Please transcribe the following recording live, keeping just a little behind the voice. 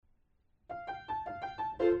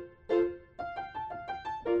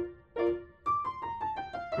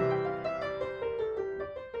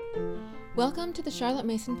Welcome to the Charlotte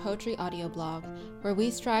Mason Poetry audio blog, where we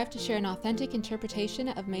strive to share an authentic interpretation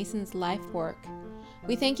of Mason's life work.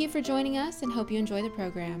 We thank you for joining us and hope you enjoy the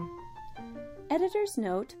program. Editor's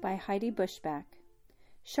note by Heidi Bushback.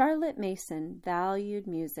 Charlotte Mason valued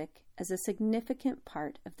music as a significant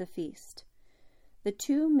part of the feast. The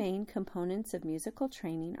two main components of musical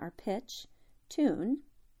training are pitch, tune,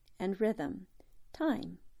 and rhythm,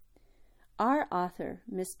 time. Our author,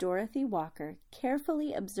 Miss Dorothy Walker,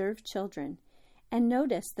 carefully observed children and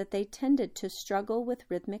noticed that they tended to struggle with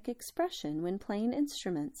rhythmic expression when playing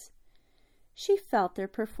instruments. She felt their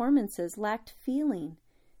performances lacked feeling,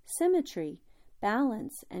 symmetry,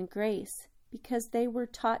 balance, and grace because they were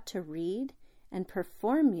taught to read and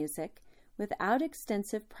perform music without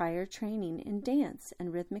extensive prior training in dance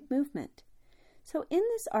and rhythmic movement. So in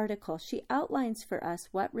this article, she outlines for us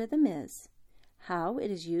what rhythm is, how it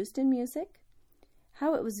is used in music,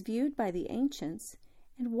 how it was viewed by the ancients,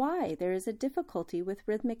 and why there is a difficulty with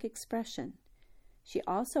rhythmic expression. She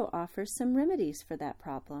also offers some remedies for that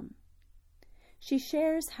problem. She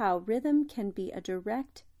shares how rhythm can be a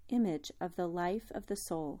direct image of the life of the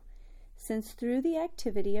soul, since through the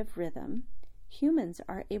activity of rhythm, humans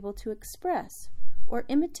are able to express or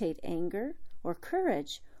imitate anger or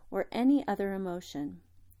courage or any other emotion.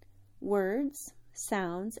 Words,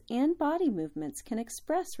 sounds, and body movements can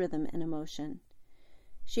express rhythm and emotion.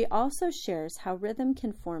 She also shares how rhythm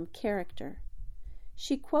can form character.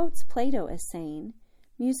 She quotes Plato as saying,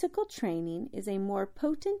 "Musical training is a more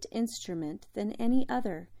potent instrument than any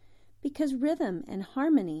other, because rhythm and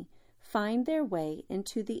harmony find their way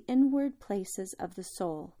into the inward places of the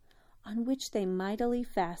soul, on which they mightily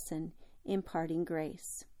fasten, imparting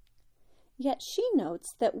grace." Yet she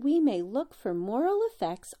notes that we may look for moral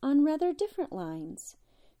effects on rather different lines.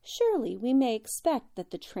 Surely we may expect that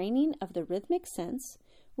the training of the rhythmic sense,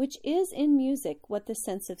 which is in music what the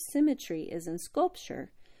sense of symmetry is in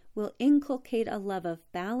sculpture, will inculcate a love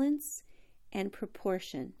of balance and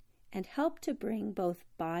proportion and help to bring both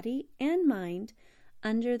body and mind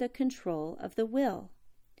under the control of the will.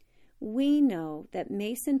 We know that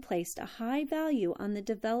Mason placed a high value on the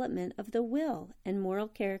development of the will and moral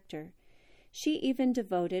character. She even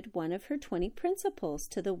devoted one of her 20 principles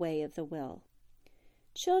to the way of the will.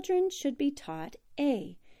 Children should be taught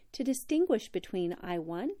A, to distinguish between I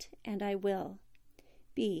want and I will.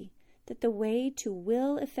 B, that the way to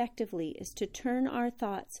will effectively is to turn our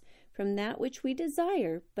thoughts from that which we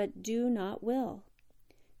desire but do not will.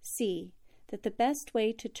 C, that the best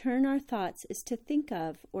way to turn our thoughts is to think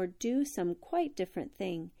of or do some quite different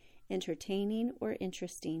thing, entertaining or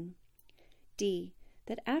interesting. D,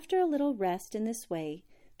 that after a little rest in this way,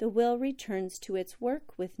 the will returns to its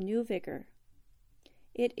work with new vigor.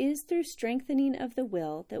 It is through strengthening of the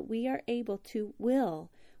will that we are able to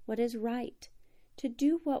will what is right, to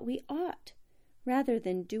do what we ought, rather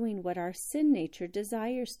than doing what our sin nature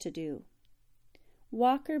desires to do.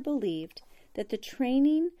 Walker believed that the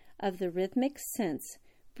training of the rhythmic sense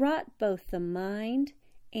brought both the mind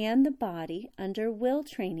and the body under will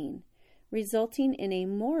training, resulting in a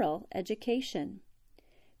moral education.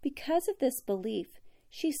 Because of this belief,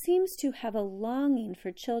 she seems to have a longing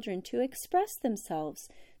for children to express themselves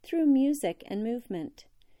through music and movement.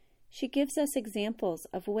 She gives us examples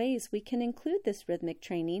of ways we can include this rhythmic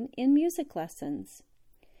training in music lessons.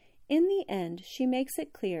 In the end, she makes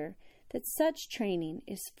it clear that such training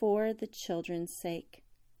is for the children's sake.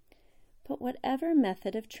 But whatever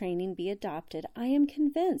method of training be adopted, I am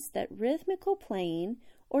convinced that rhythmical playing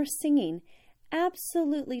or singing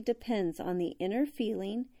absolutely depends on the inner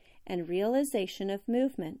feeling and realization of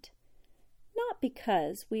movement, not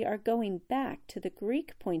because we are going back to the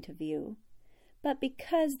Greek point of view, but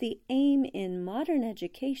because the aim in modern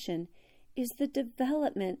education is the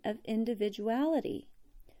development of individuality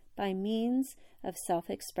by means of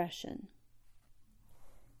self-expression.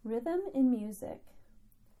 Rhythm in Music,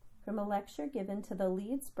 from a lecture given to the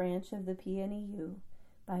Leeds branch of the PNEU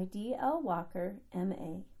by D.L. Walker,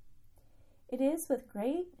 M.A. It is with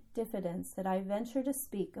great diffidence that I venture to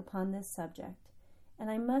speak upon this subject,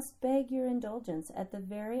 and I must beg your indulgence at the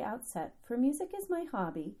very outset, for music is my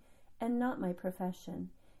hobby and not my profession,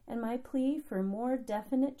 and my plea for more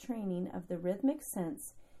definite training of the rhythmic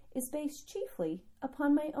sense is based chiefly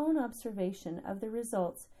upon my own observation of the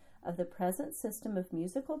results of the present system of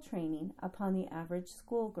musical training upon the average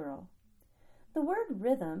schoolgirl. The word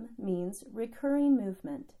rhythm means recurring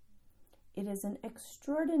movement. It is an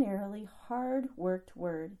extraordinarily hard-worked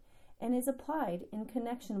word and is applied in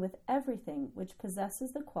connection with everything which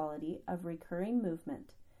possesses the quality of recurring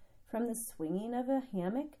movement, from the swinging of a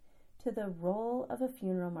hammock to the roll of a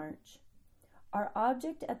funeral march. Our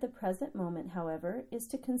object at the present moment, however, is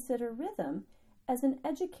to consider rhythm as an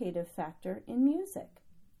educative factor in music.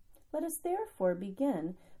 Let us therefore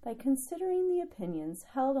begin by considering the opinions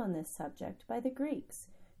held on this subject by the Greeks,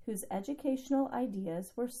 whose educational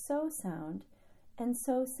ideas were so sound and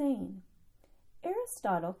so sane.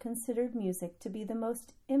 Aristotle considered music to be the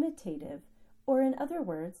most imitative, or in other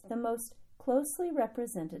words, the most closely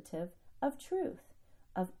representative of truth,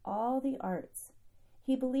 of all the arts.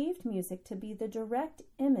 He believed music to be the direct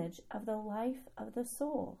image of the life of the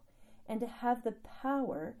soul, and to have the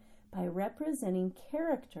power, by representing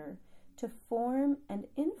character, to form and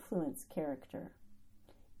influence character.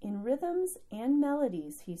 In rhythms and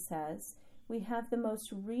melodies, he says, we have the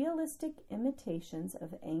most realistic imitations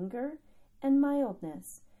of anger and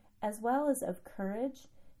mildness, as well as of courage,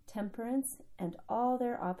 temperance, and all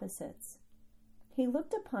their opposites. He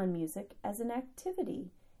looked upon music as an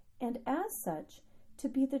activity, and as such, to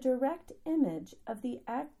be the direct image of the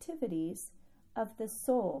activities of the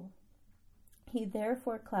soul. He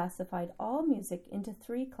therefore classified all music into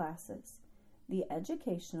three classes: the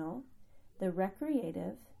educational, the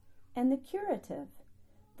recreative, and the curative.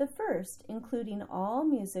 The first including all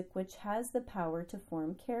music which has the power to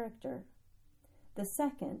form character. The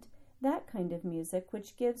second, that kind of music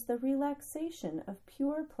which gives the relaxation of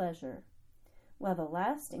pure pleasure, while the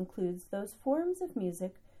last includes those forms of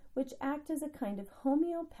music which act as a kind of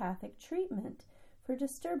homeopathic treatment for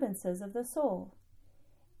disturbances of the soul.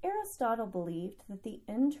 Aristotle believed that the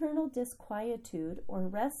internal disquietude or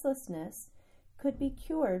restlessness could be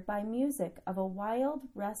cured by music of a wild,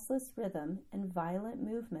 restless rhythm and violent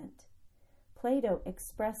movement. Plato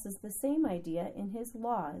expresses the same idea in his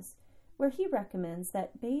Laws, where he recommends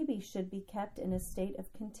that babies should be kept in a state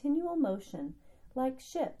of continual motion, like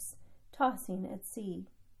ships tossing at sea.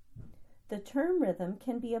 The term rhythm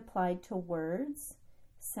can be applied to words,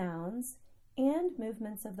 sounds, and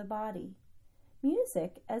movements of the body.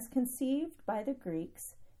 Music, as conceived by the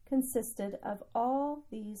Greeks, consisted of all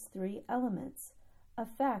these three elements, a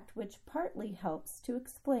fact which partly helps to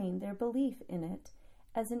explain their belief in it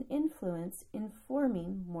as an influence in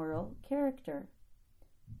forming moral character.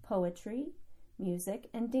 Poetry, music,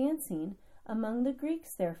 and dancing among the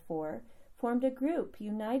Greeks, therefore, formed a group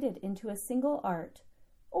united into a single art,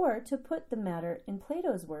 or, to put the matter in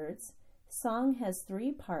Plato's words, song has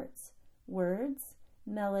three parts: words,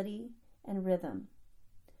 melody, and rhythm.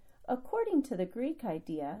 According to the Greek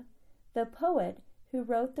idea, the poet who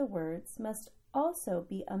wrote the words must also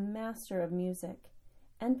be a master of music,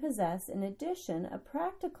 and possess in addition a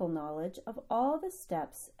practical knowledge of all the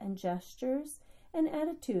steps and gestures and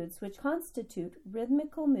attitudes which constitute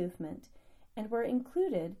rhythmical movement and were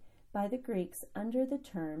included by the Greeks under the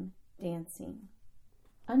term dancing.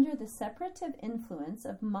 Under the separative influence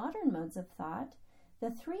of modern modes of thought,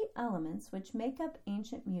 the three elements which make up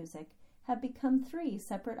ancient music have become three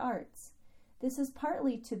separate arts. This is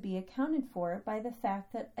partly to be accounted for by the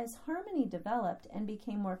fact that as harmony developed and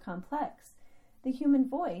became more complex, the human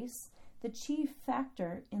voice, the chief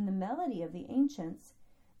factor in the melody of the ancients,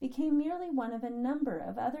 became merely one of a number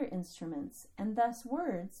of other instruments, and thus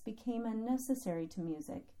words became unnecessary to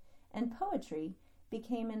music, and poetry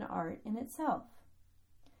became an art in itself.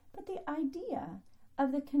 But the idea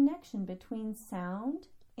of the connection between sound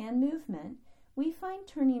and movement we find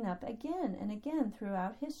turning up again and again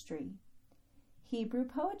throughout history. Hebrew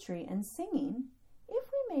poetry and singing, if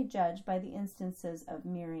we may judge by the instances of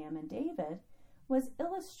Miriam and David, was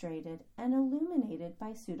illustrated and illuminated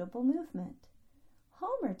by suitable movement.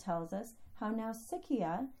 Homer tells us how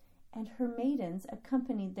Nausicaa and her maidens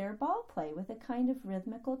accompanied their ball play with a kind of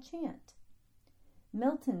rhythmical chant.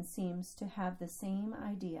 Milton seems to have the same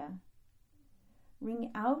idea. Ring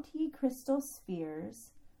out, ye crystal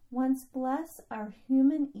spheres, once bless our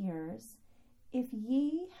human ears, if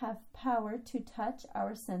ye have power to touch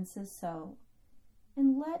our senses so,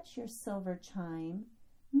 and let your silver chime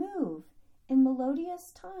move in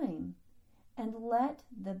melodious time, and let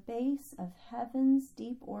the bass of heaven's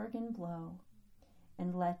deep organ blow,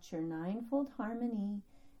 and let your ninefold harmony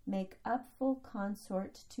make upful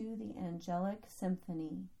consort to the angelic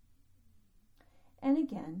symphony. And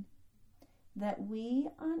again, that we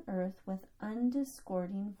on earth with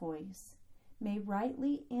undiscording voice may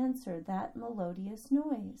rightly answer that melodious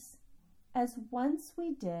noise, as once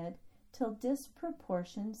we did till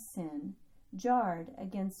disproportioned sin jarred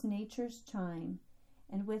against nature's chime,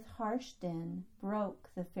 and with harsh din broke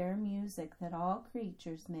the fair music that all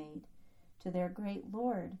creatures made to their great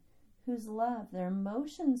Lord, whose love their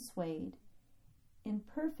motion swayed in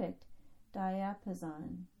perfect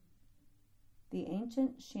diapason. The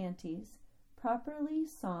ancient shanties properly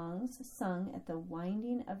songs sung at the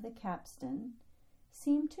winding of the capstan,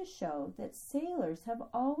 seem to show that sailors have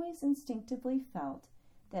always instinctively felt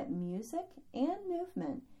that music and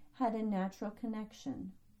movement had a natural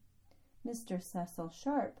connection. Mr. Cecil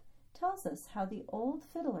Sharp tells us how the old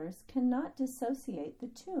fiddlers cannot dissociate the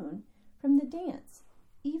tune from the dance,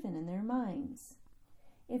 even in their minds.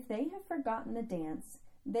 If they have forgotten the dance,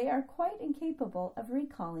 they are quite incapable of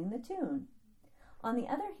recalling the tune. On the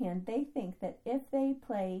other hand, they think that if they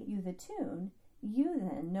play you the tune, you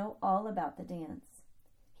then know all about the dance.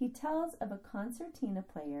 He tells of a concertina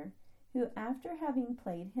player who, after having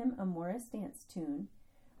played him a Morris dance tune,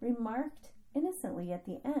 remarked innocently at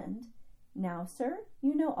the end, "Now, sir,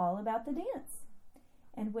 you know all about the dance."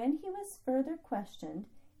 And when he was further questioned,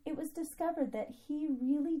 it was discovered that he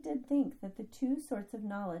really did think that the two sorts of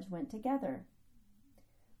knowledge went together.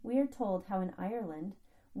 We are told how in Ireland,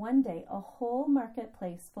 one day a whole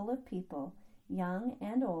marketplace full of people, young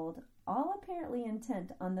and old, all apparently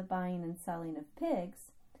intent on the buying and selling of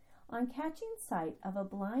pigs, on catching sight of a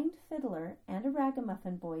blind fiddler and a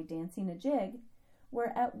ragamuffin boy dancing a jig, were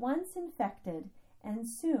at once infected and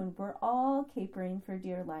soon were all capering for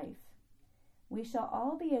dear life. We shall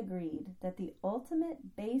all be agreed that the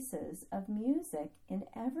ultimate bases of music in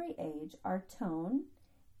every age are tone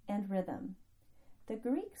and rhythm. The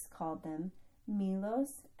Greeks called them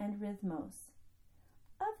melos and rhythmos.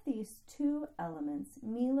 Of these two elements,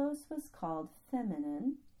 melos was called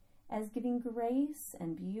feminine, as giving grace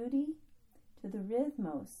and beauty to the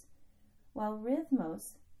rhythmos, while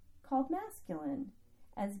rhythmos called masculine,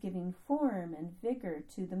 as giving form and vigor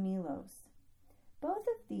to the melos. Both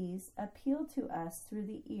of these appeal to us through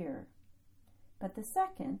the ear, but the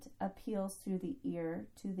second appeals through the ear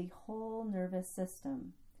to the whole nervous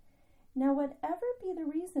system. Now, whatever be the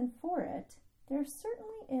reason for it, there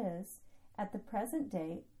certainly is, at the present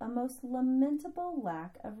day, a most lamentable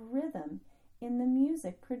lack of rhythm in the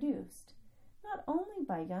music produced, not only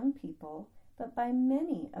by young people, but by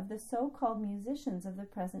many of the so-called musicians of the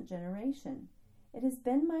present generation. It has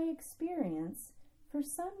been my experience for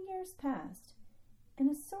some years past, and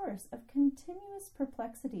a source of continuous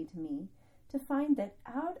perplexity to me, to find that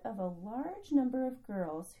out of a large number of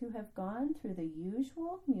girls who have gone through the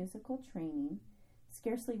usual musical training,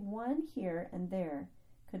 scarcely one here and there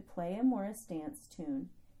could play a Morris dance tune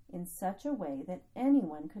in such a way that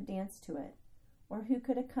anyone could dance to it, or who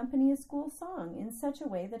could accompany a school song in such a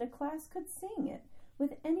way that a class could sing it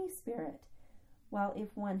with any spirit, while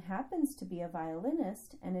if one happens to be a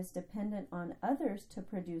violinist and is dependent on others to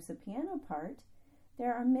produce a piano part,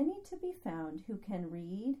 there are many to be found who can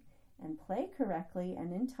read and play correctly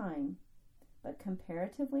and in time, but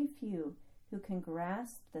comparatively few who can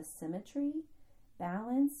grasp the symmetry,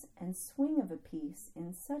 balance, and swing of a piece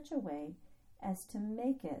in such a way as to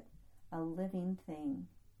make it a living thing.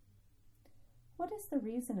 What is the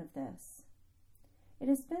reason of this? It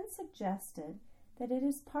has been suggested that it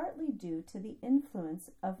is partly due to the influence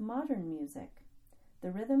of modern music,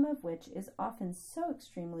 the rhythm of which is often so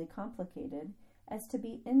extremely complicated as to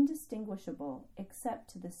be indistinguishable except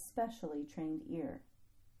to the specially trained ear.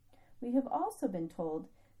 We have also been told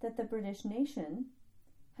that the British nation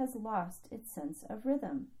has lost its sense of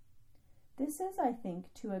rhythm. This is, I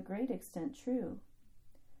think, to a great extent true.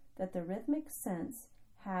 That the rhythmic sense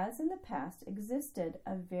has in the past existed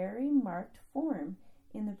a very marked form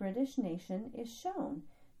in the British nation is shown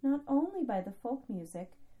not only by the folk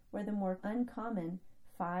music, where the more uncommon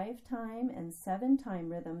 5-time and 7-time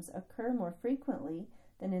rhythms occur more frequently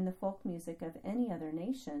than in the folk music of any other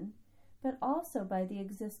nation, but also by the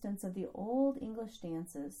existence of the old English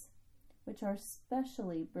dances, which are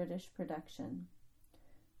specially British production.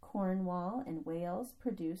 Cornwall and Wales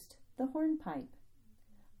produced the hornpipe,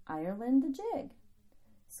 Ireland the jig,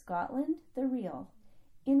 Scotland the reel,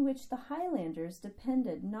 in which the Highlanders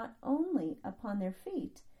depended not only upon their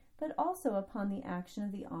feet, but also upon the action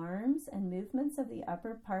of the arms and movements of the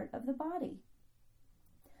upper part of the body.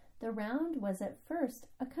 The round was at first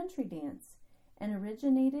a country dance, and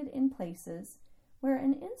originated in places where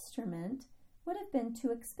an instrument would have been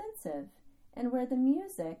too expensive, and where the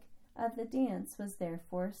music of the dance was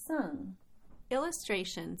therefore sung.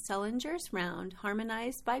 Illustration: Sellinger's Round,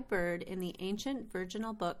 harmonized by Bird in the ancient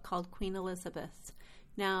virginal book called Queen Elizabeth,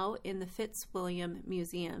 now in the Fitzwilliam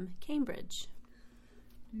Museum, Cambridge.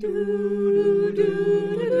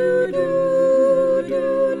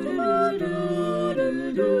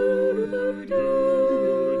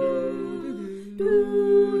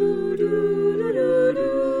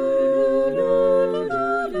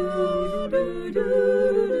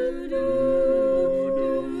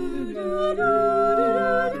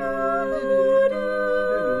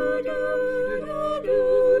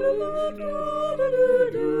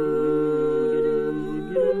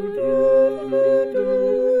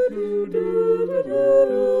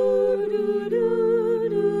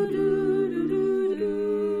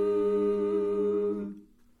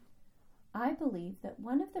 believe that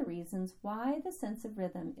one of the reasons why the sense of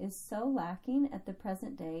rhythm is so lacking at the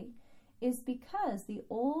present day is because the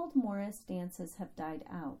old Morris dances have died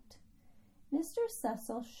out. Mr.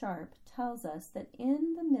 Cecil Sharp tells us that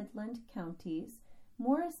in the Midland counties,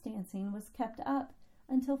 Morris dancing was kept up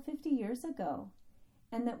until 50 years ago,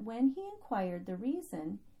 and that when he inquired the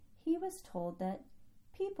reason, he was told that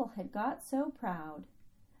people had got so proud.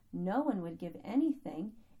 No one would give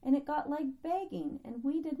anything, and it got like begging, and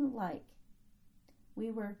we didn't like.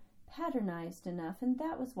 We were patronized enough, and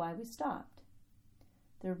that was why we stopped.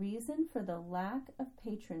 The reason for the lack of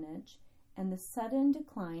patronage and the sudden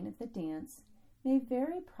decline of the dance may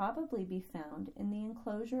very probably be found in the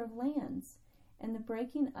enclosure of lands and the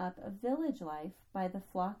breaking up of village life by the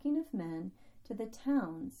flocking of men to the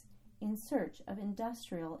towns in search of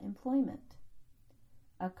industrial employment.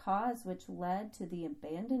 A cause which led to the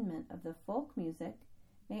abandonment of the folk music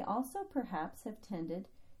may also perhaps have tended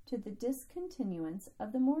to the discontinuance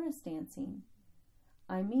of the Morris dancing.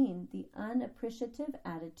 I mean the unappreciative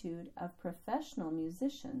attitude of professional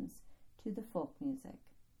musicians to the folk music.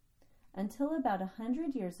 Until about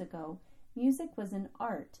 100 years ago, music was an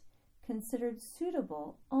art considered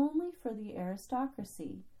suitable only for the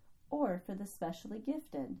aristocracy or for the specially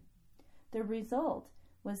gifted. The result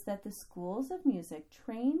was that the schools of music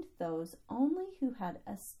trained those only who had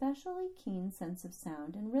a specially keen sense of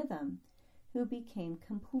sound and rhythm, who became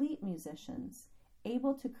complete musicians,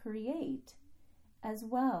 able to create as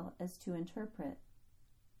well as to interpret.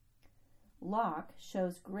 Locke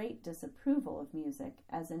shows great disapproval of music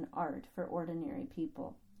as an art for ordinary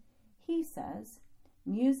people. He says,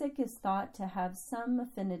 "Music is thought to have some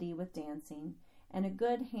affinity with dancing, and a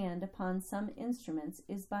good hand upon some instruments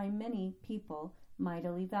is by many people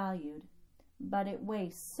mightily valued, but it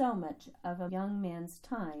wastes so much of a young man's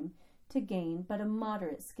time to gain but a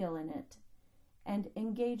moderate skill in it, and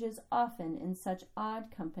engages often in such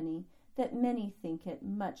odd company that many think it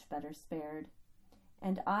much better spared.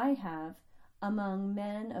 And I have, among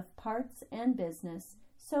men of parts and business,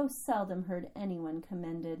 so seldom heard anyone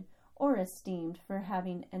commended or esteemed for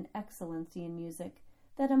having an excellency in music,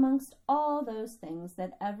 that amongst all those things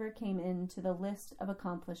that ever came into the list of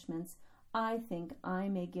accomplishments, I think I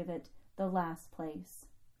may give it the last place."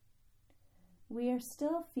 We are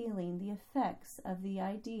still feeling the effects of the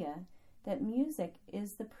idea that music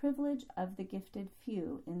is the privilege of the gifted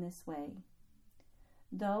few in this way.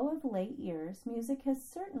 Though of late years music has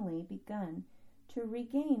certainly begun to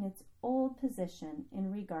regain its old position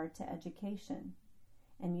in regard to education,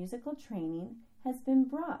 and musical training has been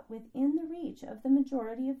brought within the reach of the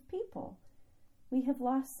majority of people, we have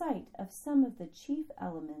lost sight of some of the chief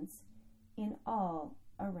elements in all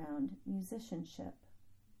around musicianship.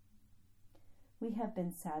 We have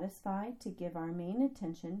been satisfied to give our main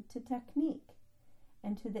attention to technique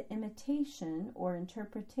and to the imitation or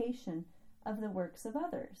interpretation of the works of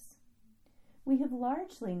others. We have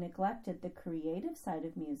largely neglected the creative side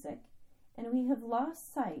of music, and we have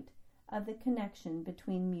lost sight of the connection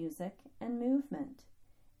between music and movement,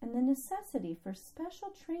 and the necessity for special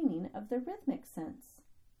training of the rhythmic sense.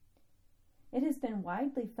 It has been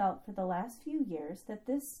widely felt for the last few years that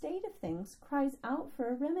this state of things cries out for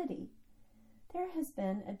a remedy. There has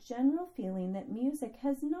been a general feeling that music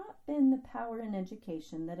has not been the power in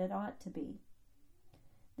education that it ought to be.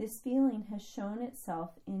 This feeling has shown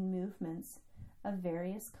itself in movements of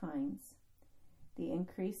various kinds. The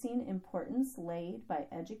increasing importance laid by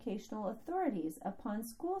educational authorities upon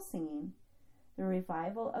school singing, the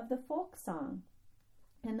revival of the folk song,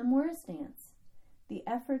 and the Morris dance, the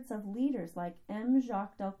efforts of leaders like M.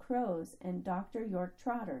 Jacques Dalcroze and Dr. York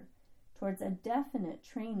Trotter towards a definite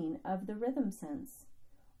training of the rhythm sense.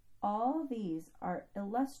 All these are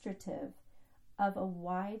illustrative of a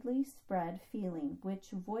widely spread feeling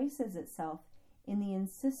which voices itself in the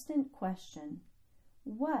insistent question,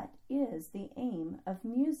 what is the aim of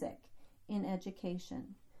music in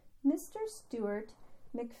education? Mr. Stuart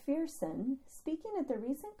McPherson, speaking at the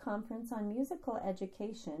recent conference on musical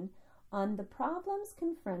education on the problems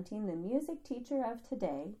confronting the music teacher of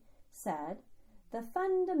today, said, "The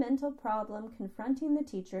fundamental problem confronting the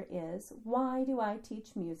teacher is, why do I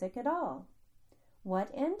teach music at all?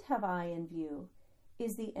 What end have I in view?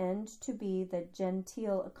 Is the end to be the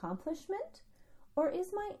genteel accomplishment? Or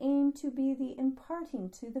is my aim to be the imparting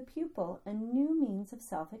to the pupil a new means of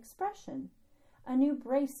self-expression, a new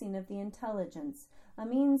bracing of the intelligence, a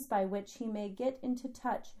means by which he may get into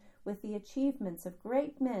touch with the achievements of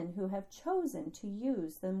great men who have chosen to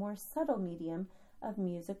use the more subtle medium of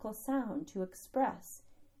musical sound to express,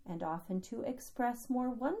 and often to express more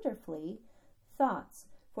wonderfully, thoughts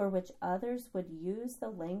for which others would use the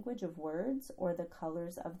language of words or the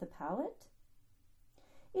colors of the palette?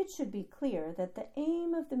 It should be clear that the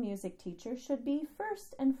aim of the music teacher should be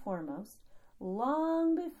first and foremost,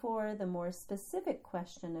 long before the more specific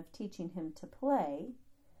question of teaching him to play,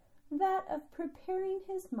 that of preparing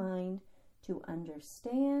his mind to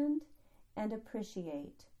understand and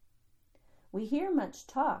appreciate. We hear much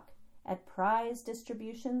talk at prize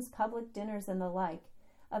distributions, public dinners, and the like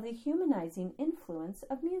of the humanizing influence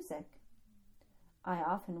of music. I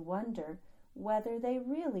often wonder whether they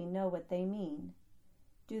really know what they mean.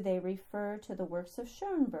 Do they refer to the works of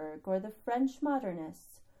Schoenberg or the French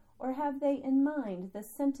modernists, or have they in mind the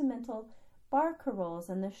sentimental barcarolles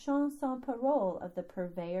and the chanson parole of the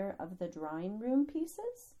purveyor of the drawing-room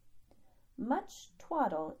pieces? Much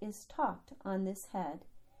twaddle is talked on this head,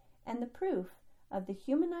 and the proof of the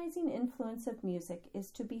humanizing influence of music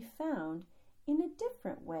is to be found in a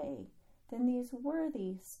different way than these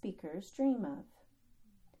worthy speakers dream of.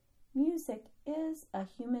 Music is a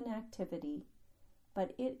human activity,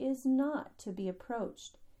 but it is not to be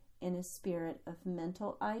approached in a spirit of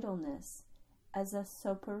mental idleness as a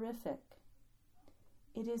soporific.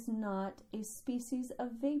 It is not a species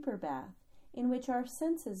of vapor bath in which our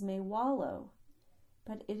senses may wallow,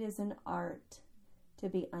 but it is an art to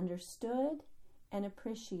be understood and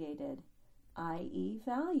appreciated, i.e.,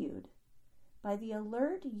 valued, by the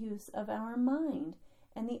alert use of our mind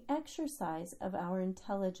and the exercise of our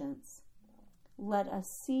intelligence. Let us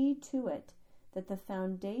see to it that the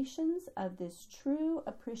foundations of this true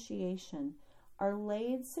appreciation are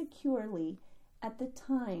laid securely at the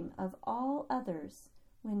time of all others,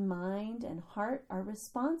 when mind and heart are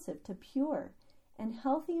responsive to pure and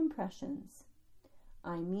healthy impressions.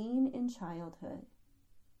 I mean in childhood.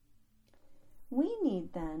 We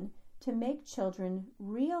need then to make children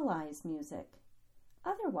realize music.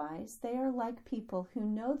 Otherwise, they are like people who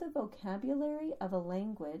know the vocabulary of a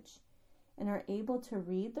language and are able to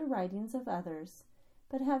read the writings of others,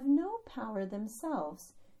 but have no power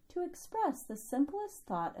themselves to express the simplest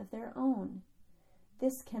thought of their own.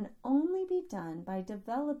 This can only be done by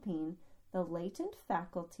developing the latent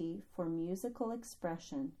faculty for musical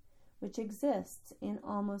expression, which exists in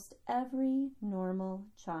almost every normal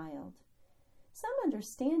child. Some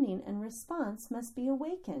understanding and response must be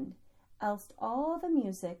awakened, else all the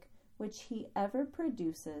music which he ever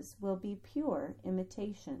produces will be pure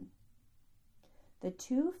imitation. The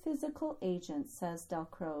two physical agents, says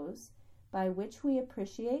Delcroze, by which we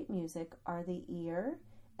appreciate music are the ear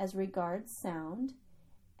as regards sound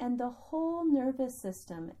and the whole nervous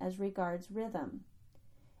system as regards rhythm.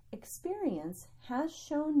 Experience has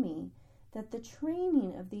shown me that the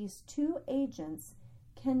training of these two agents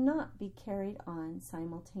cannot be carried on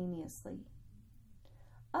simultaneously.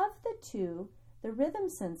 Of the two, the rhythm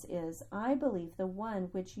sense is, I believe, the one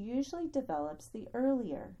which usually develops the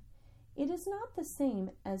earlier. It is not the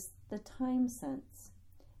same as the time sense.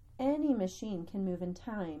 Any machine can move in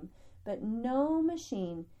time, but no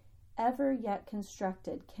machine ever yet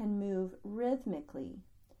constructed can move rhythmically.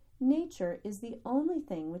 Nature is the only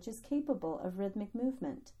thing which is capable of rhythmic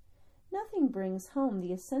movement. Nothing brings home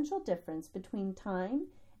the essential difference between time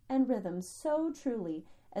and rhythm so truly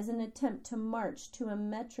as an attempt to march to a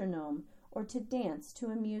metronome or to dance to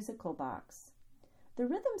a musical box. The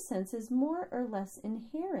rhythm sense is more or less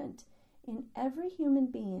inherent in every human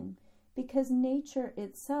being because nature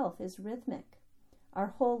itself is rhythmic. Our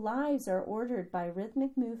whole lives are ordered by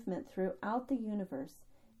rhythmic movement throughout the universe.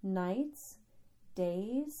 Nights,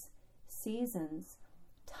 days, seasons,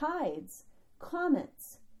 tides,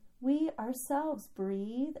 comets. We ourselves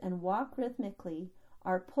breathe and walk rhythmically.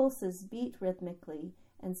 Our pulses beat rhythmically,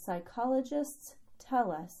 and psychologists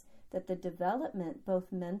tell us that the development,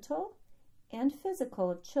 both mental and physical,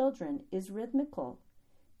 of children is rhythmical,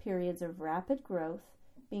 periods of rapid growth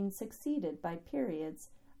being succeeded by periods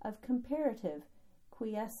of comparative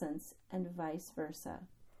quiescence and vice versa.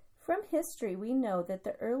 From history, we know that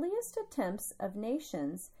the earliest attempts of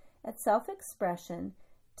nations at self-expression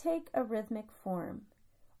take a rhythmic form.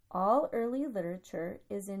 All early literature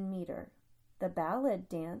is in meter. The ballad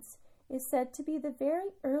dance is said to be the very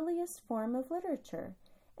earliest form of literature,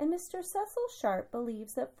 and Mr. Cecil Sharp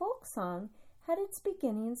believes that folk song had its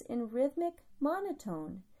beginnings in rhythmic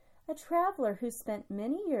monotone. A traveler who spent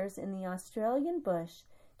many years in the Australian bush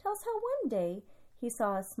tells how one day he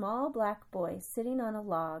saw a small black boy sitting on a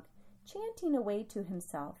log, chanting away to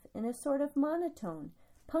himself in a sort of monotone,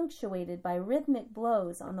 punctuated by rhythmic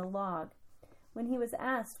blows on the log. When he was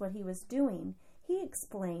asked what he was doing, he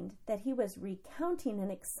explained that he was recounting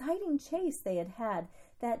an exciting chase they had had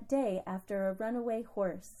that day after a runaway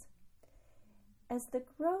horse. As the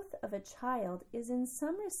growth of a child is in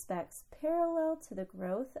some respects parallel to the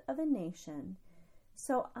growth of a nation,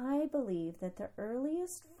 So I believe that the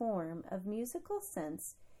earliest form of musical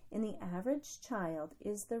sense in the average child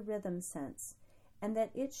is the rhythm sense, and that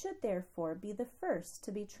it should therefore be the first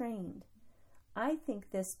to be trained. I think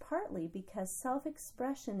this partly because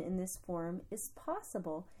self-expression in this form is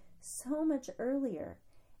possible so much earlier,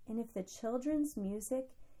 and if the children's music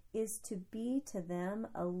is to be to them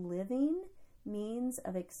a living means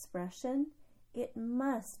of expression, it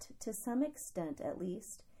must, to some extent at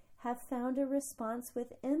least, have found a response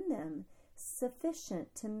within them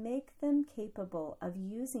sufficient to make them capable of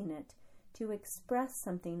using it to express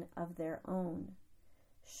something of their own.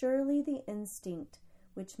 Surely the instinct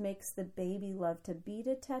which makes the baby love to beat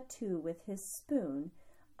a tattoo with his spoon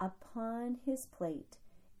upon his plate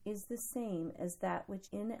is the same as that which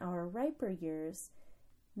in our riper years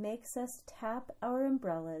makes us tap our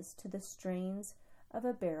umbrellas to the strains of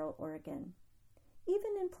a barrel organ.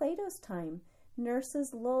 Even in Plato's time,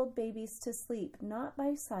 nurses lulled babies to sleep not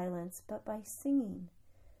by silence but by singing,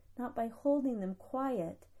 not by holding them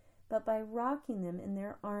quiet but by rocking them in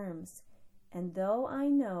their arms. And though I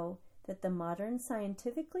know that the modern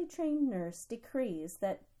scientifically trained nurse decrees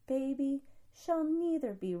that baby shall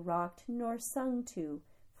neither be rocked nor sung to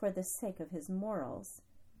for the sake of his morals,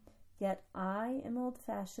 yet I am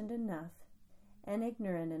old-fashioned enough and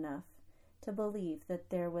ignorant enough to believe that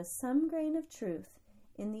there was some grain of truth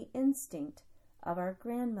in the instinct of our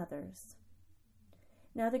grandmothers.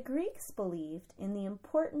 Now the Greeks believed in the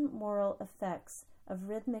important moral effects of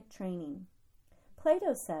rhythmic training.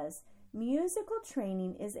 Plato says, musical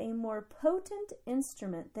training is a more potent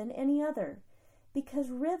instrument than any other, because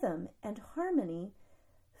rhythm and harmony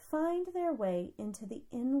find their way into the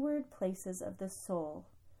inward places of the soul,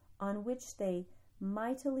 on which they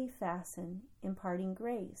mightily fasten, imparting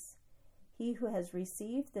grace. He who has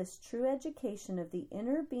received this true education of the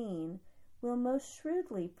inner being will most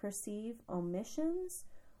shrewdly perceive omissions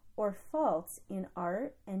or faults in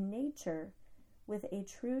art and nature with a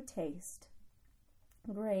true taste.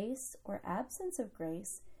 Grace or absence of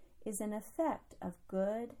grace is an effect of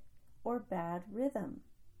good or bad rhythm.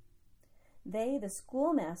 They, the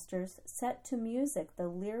schoolmasters, set to music the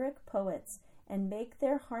lyric poets and make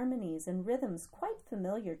their harmonies and rhythms quite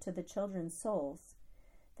familiar to the children's souls,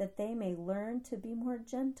 that they may learn to be more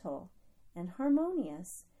gentle and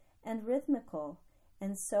harmonious and rhythmical,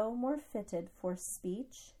 and so more fitted for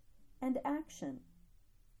speech and action.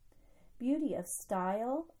 Beauty of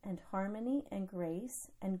style and harmony and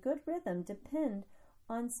grace and good rhythm depend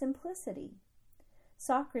on simplicity.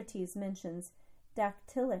 Socrates mentions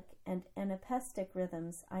dactylic and anapestic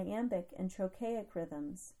rhythms, iambic and trochaic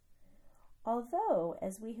rhythms. Although,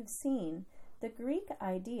 as we have seen, the Greek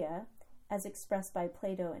idea, as expressed by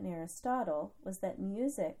Plato and Aristotle, was that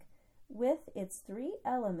music with its three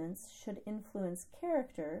elements should influence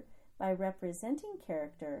character by representing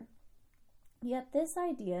character, yet this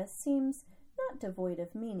idea seems not devoid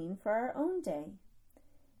of meaning for our own day.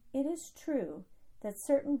 It is true that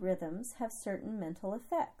certain rhythms have certain mental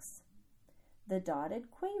effects. The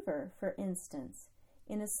dotted quaver, for instance,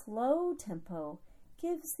 in a slow tempo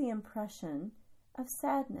gives the impression of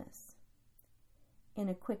sadness. In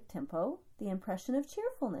a quick tempo, the impression of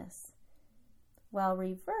cheerfulness. While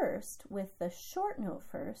reversed with the short note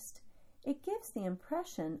first, it gives the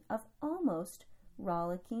impression of almost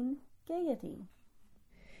rollicking gaiety.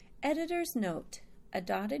 Editor's note: a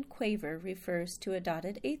dotted quaver refers to a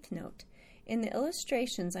dotted eighth note. In the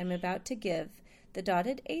illustrations I'm about to give, the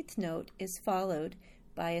dotted eighth note is followed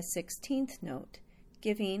by a 16th note,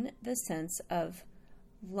 giving the sense of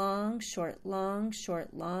long, short, long,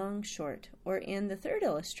 short, long, short, or in the third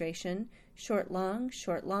illustration, short, long,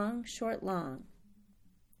 short, long, short, long.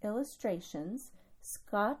 Illustrations: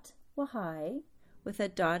 Scott Wahai with a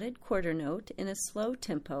dotted quarter note in a slow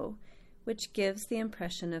tempo, which gives the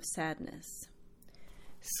impression of sadness.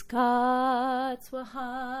 Scots were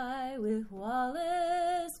high with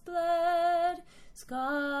Wallace bled,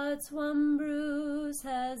 Scots one bruise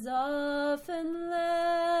has often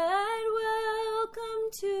led. Welcome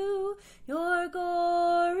to your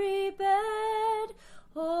gory bed,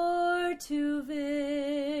 or to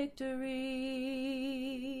victory.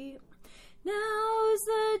 Now's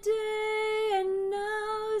the day and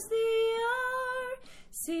now's the hour,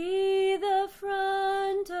 see the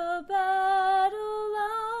front of battle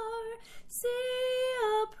hour, see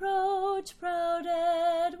approach proud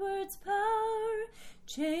Edward's power,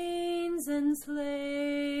 chains and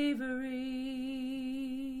slavery.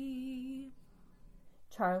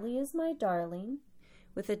 Charlie is my darling,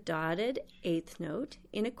 with a dotted eighth note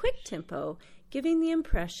in a quick tempo, giving the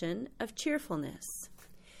impression of cheerfulness.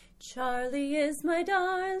 Charlie is my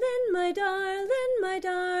darling, my darling, my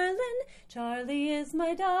darling. Charlie is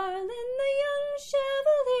my darling, the young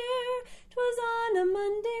Chevalier. 'Twas on a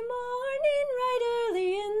Monday morning, right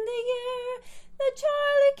early in the year, that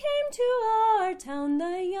Charlie came to our town,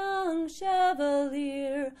 the young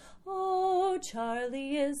Chevalier. Oh,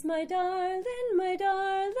 Charlie is my darling, my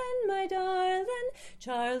darling, my darling.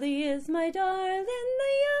 Charlie is my darling,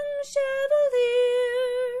 the young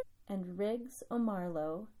Chevalier. And Riggs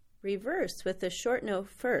O'Marlowe Reverse with the short note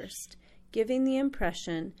first, giving the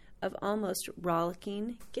impression of almost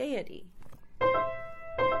rollicking gaiety.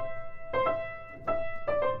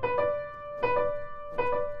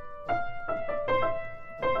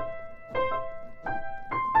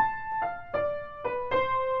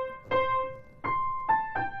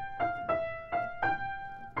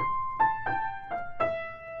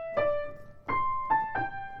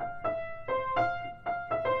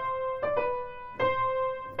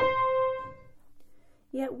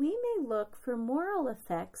 Yet we may look for moral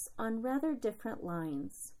effects on rather different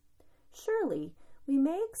lines. Surely, we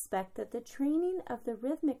may expect that the training of the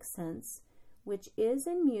rhythmic sense, which is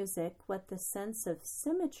in music what the sense of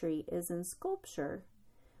symmetry is in sculpture,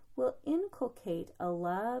 will inculcate a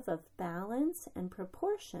love of balance and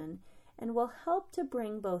proportion and will help to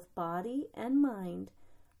bring both body and mind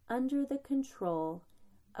under the control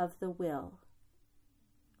of the will.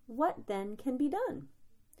 What then can be done?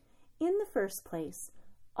 In the first place,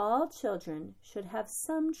 all children should have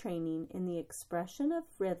some training in the expression of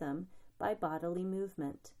rhythm by bodily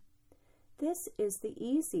movement. This is the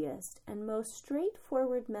easiest and most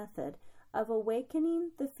straightforward method of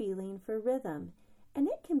awakening the feeling for rhythm, and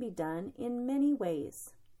it can be done in many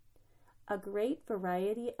ways. A great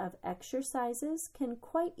variety of exercises can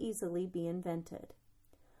quite easily be invented.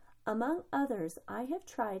 Among others, I have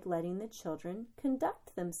tried letting the children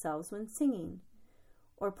conduct themselves when singing,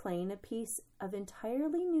 or playing a piece of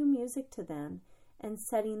entirely new music to them and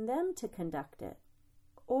setting them to conduct it,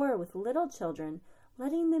 or with little children,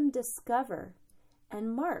 letting them discover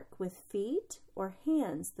and mark with feet or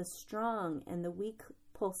hands the strong and the weak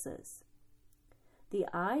pulses. The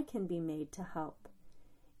eye can be made to help.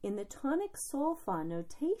 In the tonic solfa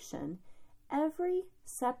notation, every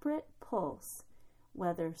separate pulse,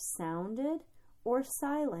 whether sounded or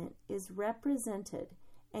silent, is represented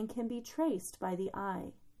and can be traced by the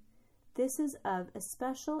eye. This is of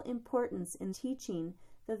especial importance in teaching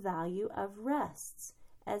the value of rests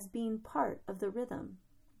as being part of the rhythm.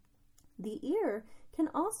 The ear can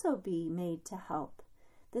also be made to help.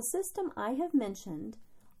 The system I have mentioned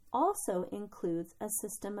also includes a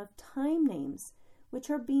system of time names, which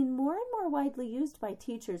are being more and more widely used by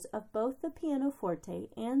teachers of both the pianoforte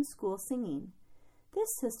and school singing.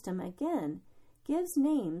 This system, again, gives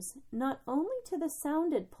names not only to the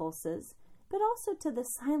sounded pulses, but also to the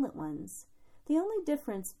silent ones, the only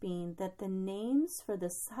difference being that the names for the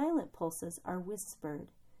silent pulses are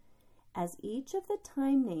whispered. As each of the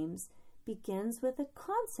time names begins with a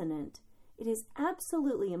consonant, it is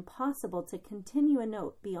absolutely impossible to continue a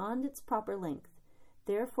note beyond its proper length.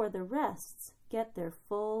 Therefore, the rests get their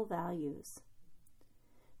full values.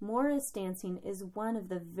 Morris dancing is one of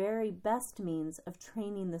the very best means of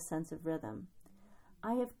training the sense of rhythm.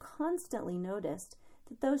 I have constantly noticed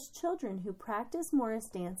that those children who practice Morris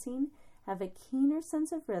dancing have a keener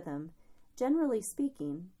sense of rhythm, generally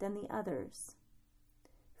speaking, than the others.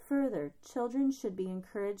 Further, children should be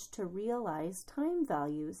encouraged to realize time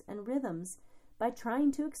values and rhythms by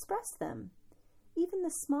trying to express them. Even the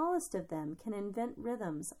smallest of them can invent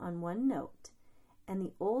rhythms on one note, and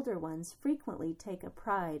the older ones frequently take a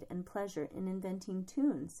pride and pleasure in inventing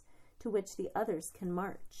tunes to which the others can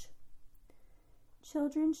march.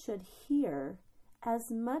 Children should hear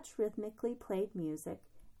as much rhythmically played music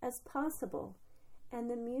as possible, and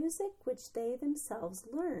the music which they themselves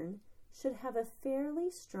learn should have a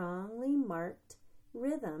fairly strongly marked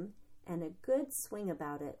rhythm and a good swing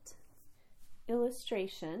about it.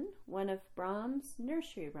 Illustration, one of Brahms'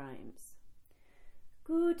 nursery rhymes.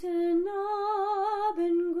 Guten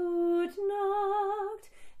Abend, gut Nacht,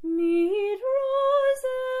 mit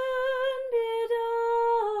Rosen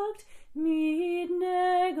bedeckt, mit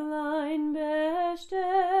Näglein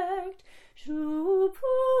besteckt, schlug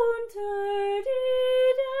unter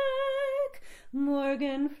die Deck.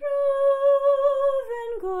 Morgen früh,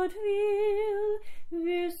 wenn Gott will,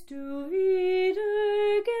 wirst du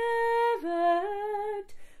wieder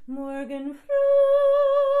geweckt. Morgen früh,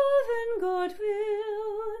 wenn Gott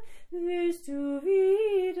will, wirst du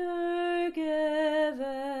wieder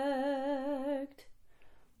geweckt.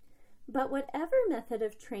 But whatever method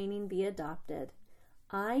of training be adopted,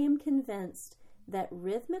 I am convinced that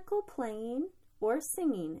rhythmical playing or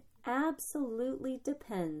singing absolutely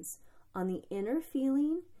depends on the inner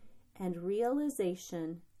feeling and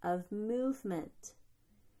realization of movement.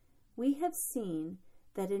 We have seen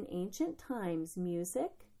that in ancient times,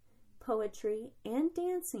 music, poetry, and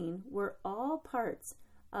dancing were all parts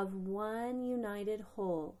of one united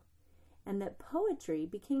whole, and that poetry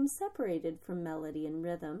became separated from melody and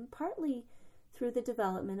rhythm partly through the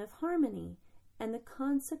development of harmony and the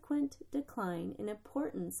consequent decline in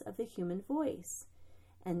importance of the human voice,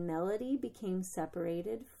 and melody became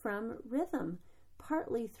separated from rhythm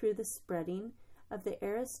partly through the spreading of the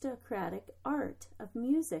aristocratic art of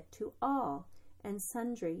music to all and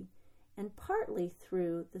sundry, and partly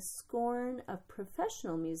through the scorn of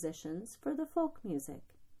professional musicians for the folk music.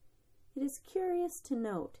 It is curious to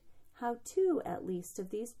note how two, at least, of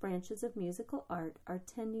these branches of musical art are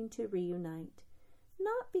tending to reunite,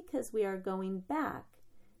 not because we are going back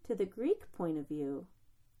to the Greek point of view,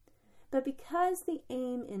 but because the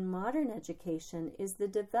aim in modern education is the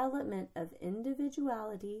development of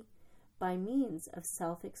individuality by means of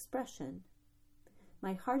self-expression.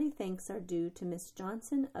 My hearty thanks are due to Miss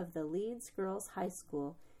Johnson of the Leeds Girls High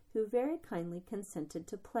School, who very kindly consented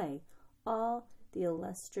to play all the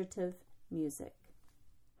illustrative music.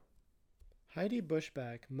 Heidi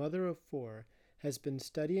Bushback, mother of 4, has been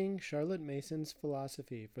studying Charlotte Mason's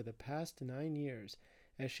philosophy for the past 9 years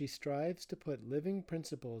as she strives to put living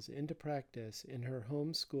principles into practice in her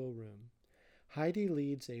home schoolroom. Heidi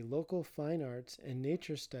leads a local fine arts and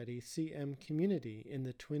nature study CM community in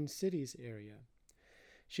the Twin Cities area.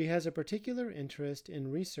 She has a particular interest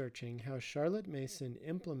in researching how Charlotte Mason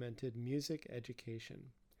implemented music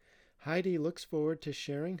education. Heidi looks forward to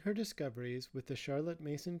sharing her discoveries with the Charlotte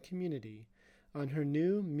Mason community on her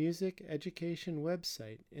new music education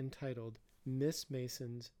website entitled Miss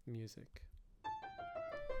Mason's Music.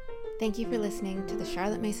 Thank you for listening to the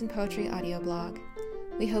Charlotte Mason Poetry audio blog.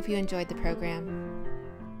 We hope you enjoyed the program.